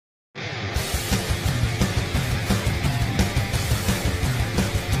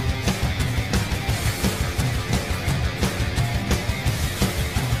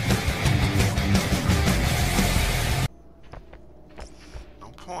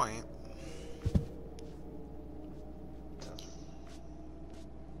point.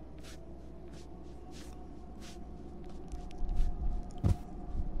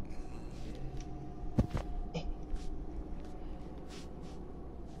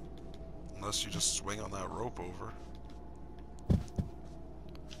 Unless you just swing on that rope over.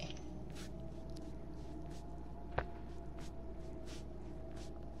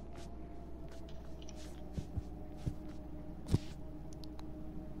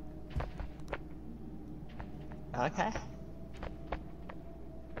 Okay.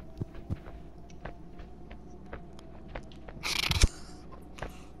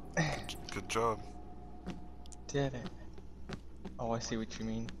 Good job. Did it. Oh, I see what you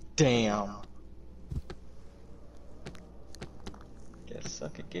mean. Damn. Guess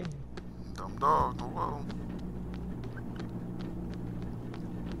suck again. Dumb dog, oh well.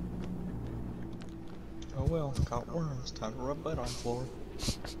 Oh well, got worms. Time to rub butt on floor.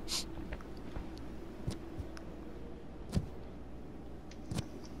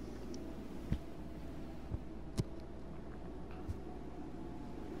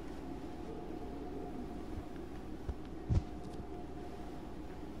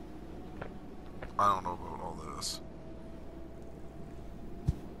 I don't know about all this.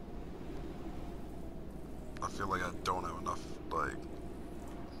 I feel like I don't have enough, like,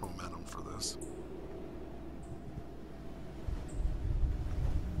 momentum for this.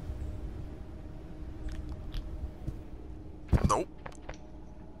 Nope.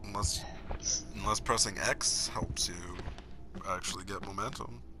 Unless pressing X helps you actually get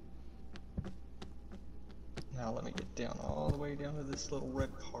momentum. Now let me get down all the way down to this little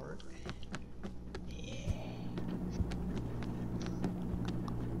red part.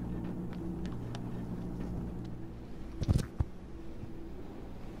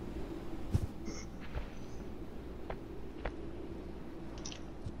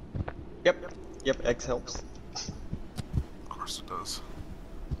 Yeah. Yep, X helps. Of course it does.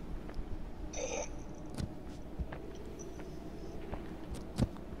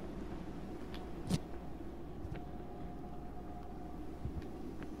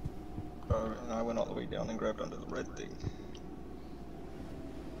 And I went all the way down and grabbed onto the red thing.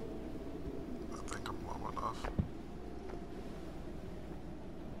 I think I'm low enough.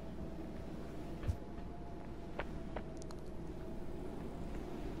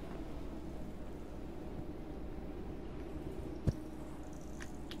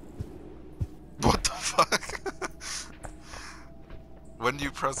 What the fuck? When do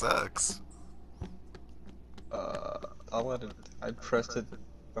you press X? I'll let it. I pressed it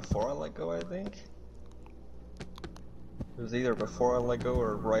before I let go, I think. It was either before I let go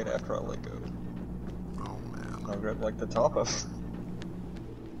or right after I let go. Oh man. I'll grab like the top of it.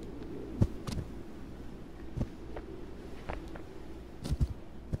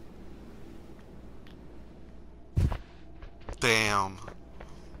 Damn.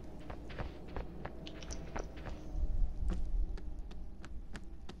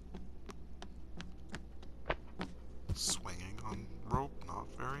 Swinging on rope, not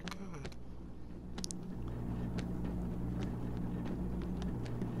very good.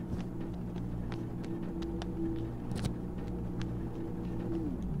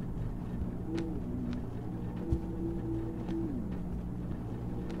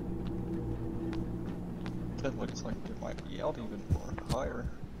 That looks like it might be out even more higher.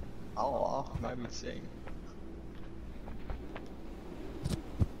 Oh, might be the same.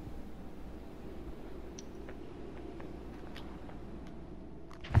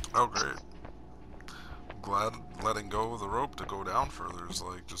 Oh great. I'm glad letting go of the rope to go down further is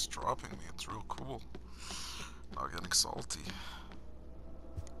like just dropping me. It's real cool. Not getting salty.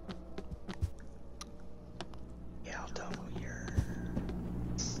 Yeah, I'll double your.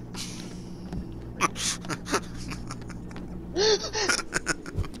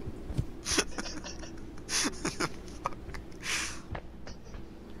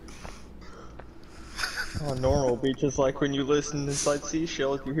 On normal beaches, like when you listen inside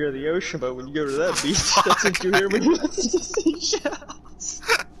seashells, you hear the ocean, but when you go to that beach, that's what you hear when you listen to seashells.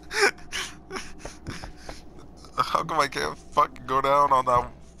 How come I can't fucking go down on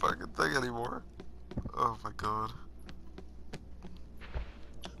that fucking thing anymore? Oh my god.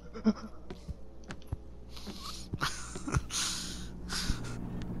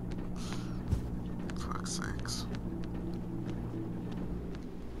 Fuck's sakes.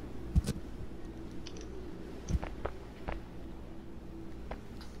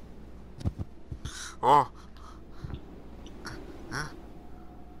 Oh! Yeah.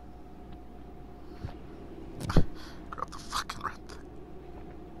 Grab the fucking red thing.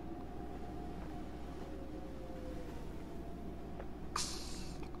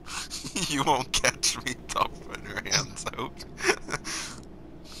 You won't catch me dumping your hands out.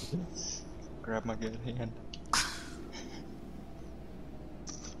 Grab my good hand.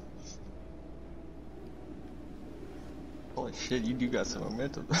 Holy shit, you do got some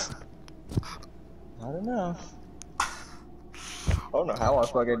momentum. Not enough. I don't know how I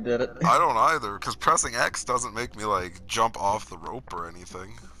fucking did it. I don't either, because pressing X doesn't make me, like, jump off the rope or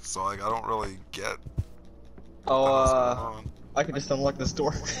anything. So, like, I don't really get what the hell's going on. I can just unlock this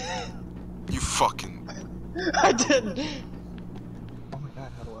door. You fucking... I did! Oh my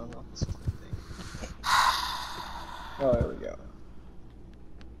god, how do I unlock this fucking thing? Oh, there we go.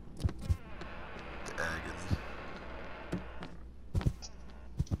 The agony.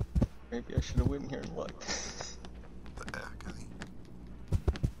 Maybe I should have went here and looked. The agony.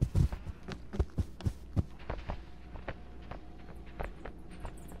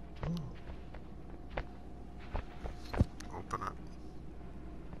 Open it.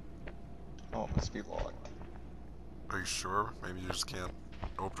 Oh, it must be locked. Are you sure? Maybe you just can't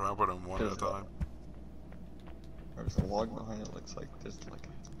open them one at a time. There's a log behind it, looks like there's like a...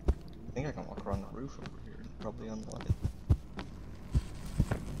 I think I can walk around the roof over here and probably unlock it.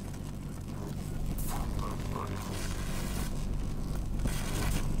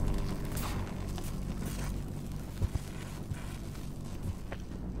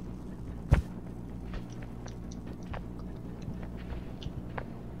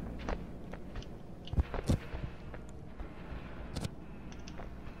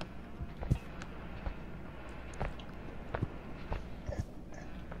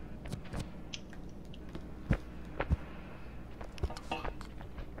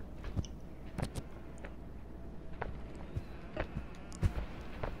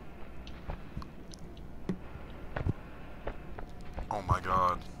 Oh my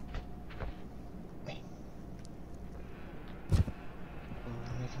god. I'm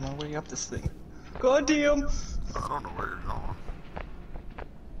making my way up this thing. God damn! I don't know where you're going.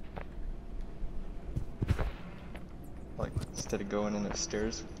 Like, instead of going in the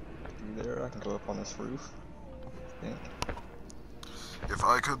stairs through there, I can go up on this roof. I think. If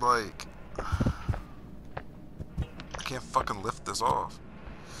I could, like... I can't fucking lift this off.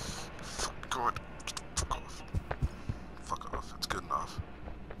 Fuck off. Fuck off. Fuck off. It's good enough.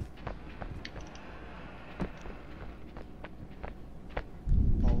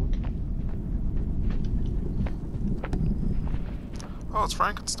 Oh, it's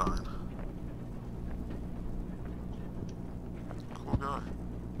Frankenstein. Cool guy.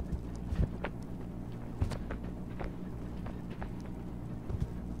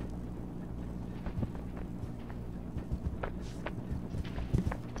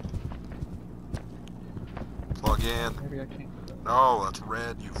 Plug in. Maybe I can't. No, that's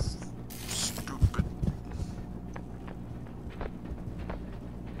red, you stupid.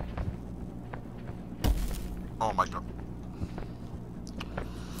 Oh my god.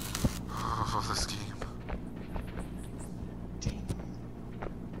 Oh, this game. Damn.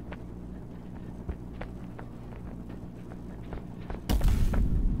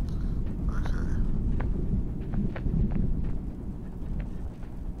 Okay.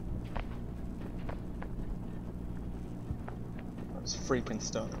 That's freaking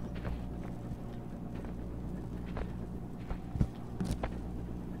stunning.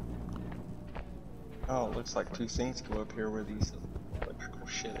 Oh, it looks like two things go up here where these electrical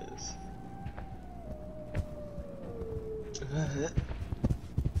shit is.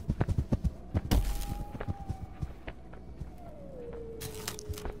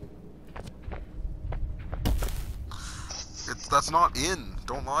 That's not in.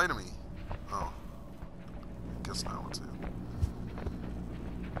 Don't lie to me. Oh. Guess now it's in.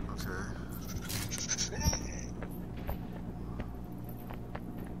 Okay.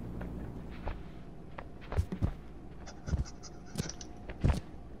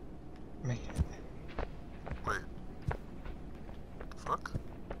 Man. Wait. Fuck?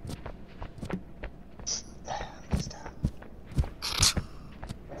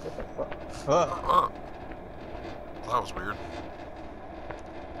 Oh. Oh. That was weird.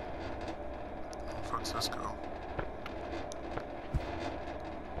 Where the fuck's this go?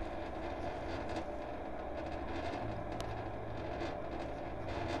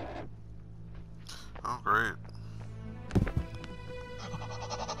 Oh, great.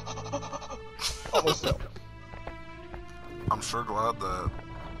 Almost fell. I'm sure glad that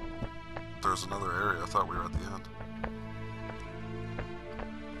there's another area. I thought we were at the end.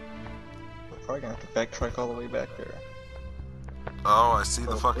 We're probably gonna have to backtrack all the way back there. Oh, I see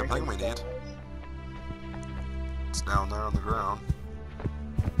the fucking thing we need. It's down there on the ground.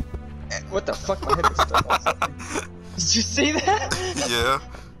 What the fuck? My head was stuck on something. Did you see that? Yeah.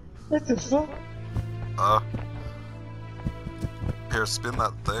 What the fuck? Here, spin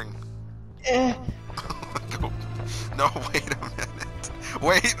that thing. Eh. Go. No, wait a minute.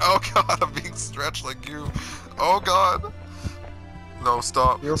 Wait, oh god, I'm being stretched like you. Oh god. No,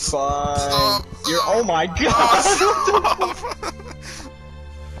 stop. You're fine. Stop. You're. Oh my god. Oh, stop.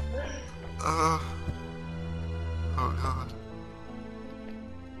 Oh god.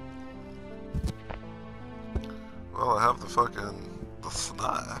 Well, I have the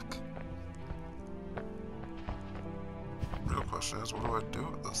snack. Real question is, what do I do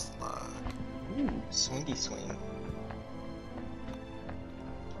with the snack? Ooh, swingy swing.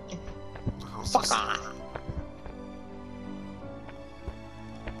 What the hell's Fuck this? off.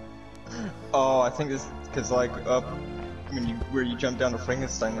 Oh, I think this because like up when where you jump down to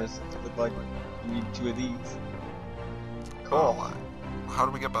Frankenstein, there's with like you need 2 of these. Cool. Oh my. How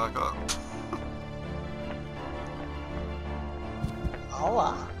do we get back up?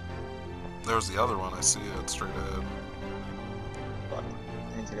 Hola. There's the other one, I see it straight ahead. Fuck.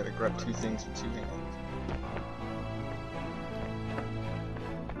 Means I gotta grab 2 things with 2 hands.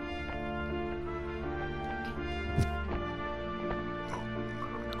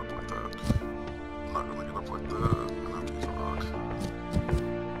 I'm not gonna get up like that. I'm gonna have to use a rock.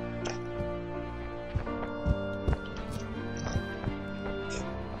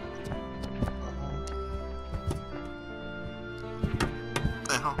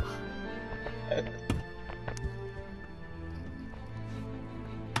 Ow.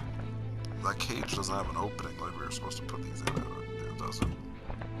 That cage doesn't have an opening like we were supposed to put these in it doesn't.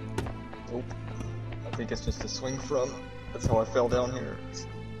 Nope. I think it's just a swing from. That's how I fell down here.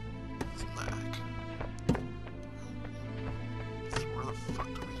 Snack. Where the fuck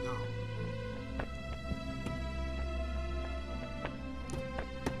do we go?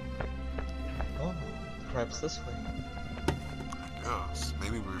 Oh, perhaps this way. I guess.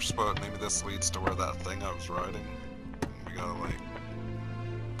 Maybe we were maybe this leads to where that thing I was riding. We gotta like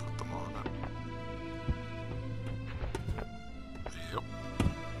put them on it. Yep.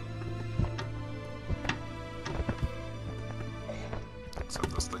 Except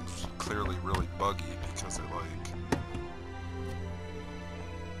this thing's clearly really buggy because it like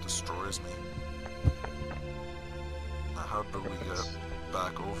destroys me. Now how do we get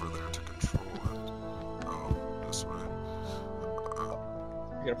back over there to control it? Oh, this way.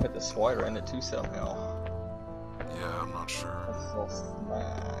 You gotta put this wire in it too somehow. Yeah, I'm not sure. That's a little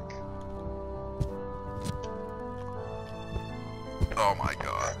smack. Oh my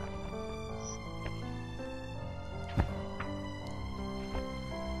god.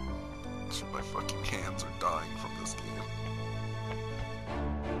 My fucking hands are dying from this game.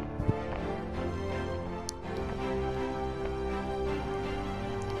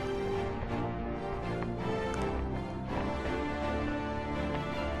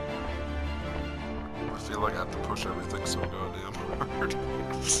 I feel like I have to push everything so goddamn hard.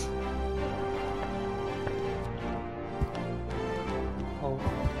 Oh.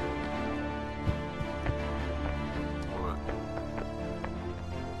 What?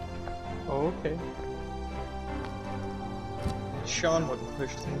 Oh, okay. Sean wouldn't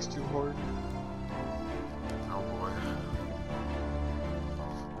push things too hard. Oh boy.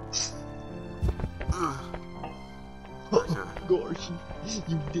 Okay. Gosh,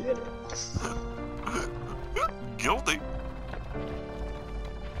 you did it. Guilty.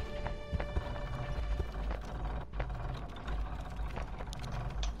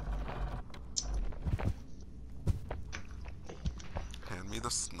 Hand me the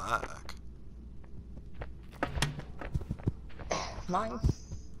snack. Mine.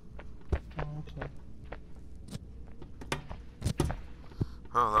 Oh, okay.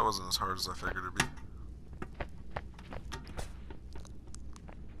 Oh, that wasn't as hard as I figured it'd be.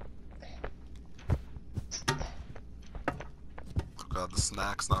 Oh god, the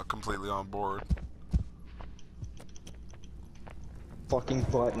snack's not completely on board. Fucking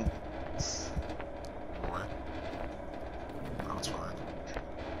button. Boy. No, it's fine.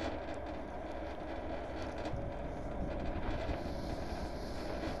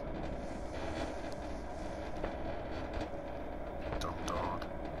 Dumb dog.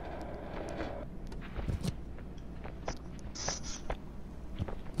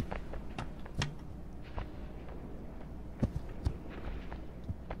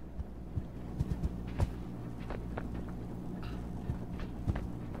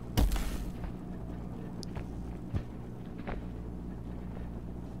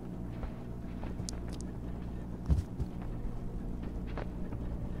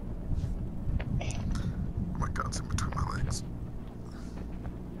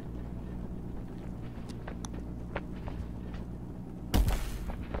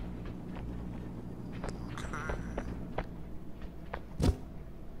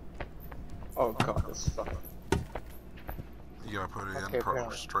 Oh god, this fucking. You gotta put it Okay, in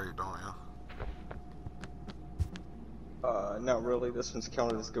apparently. straight, don't you? Not really. This one's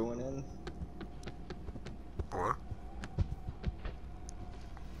counted as going in. What?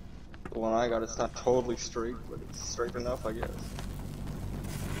 The one I got, it's not totally straight, but it's straight enough, I guess.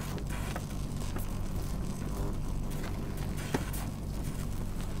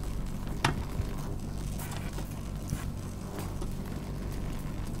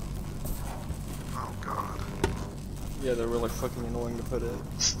 Oh god. Yeah, they're really fucking annoying to put in.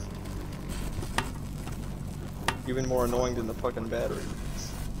 Even more annoying than the fucking battery.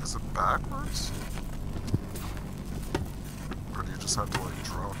 Is it backwards? Or do you just have to like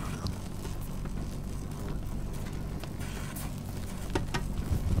drop it in?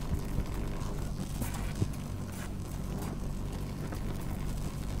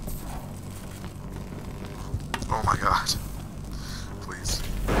 Oh my god. Please.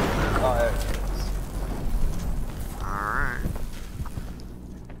 Oh, yeah. Alright.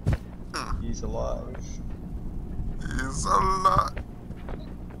 He's alive. He's alive.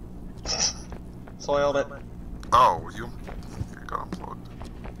 Soiled it. Oh, you got unplugged.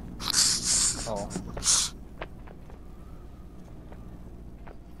 Oh.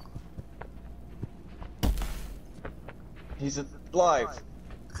 He's alive.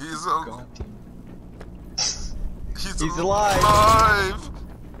 He's God. He's alive.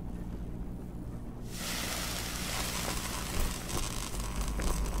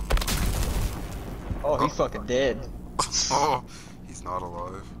 Oh, he's fucking dead. Oh, he's not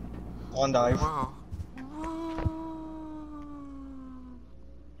alive. One dive. Well.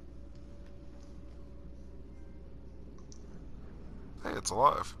 Hey, it's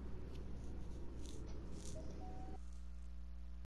alive.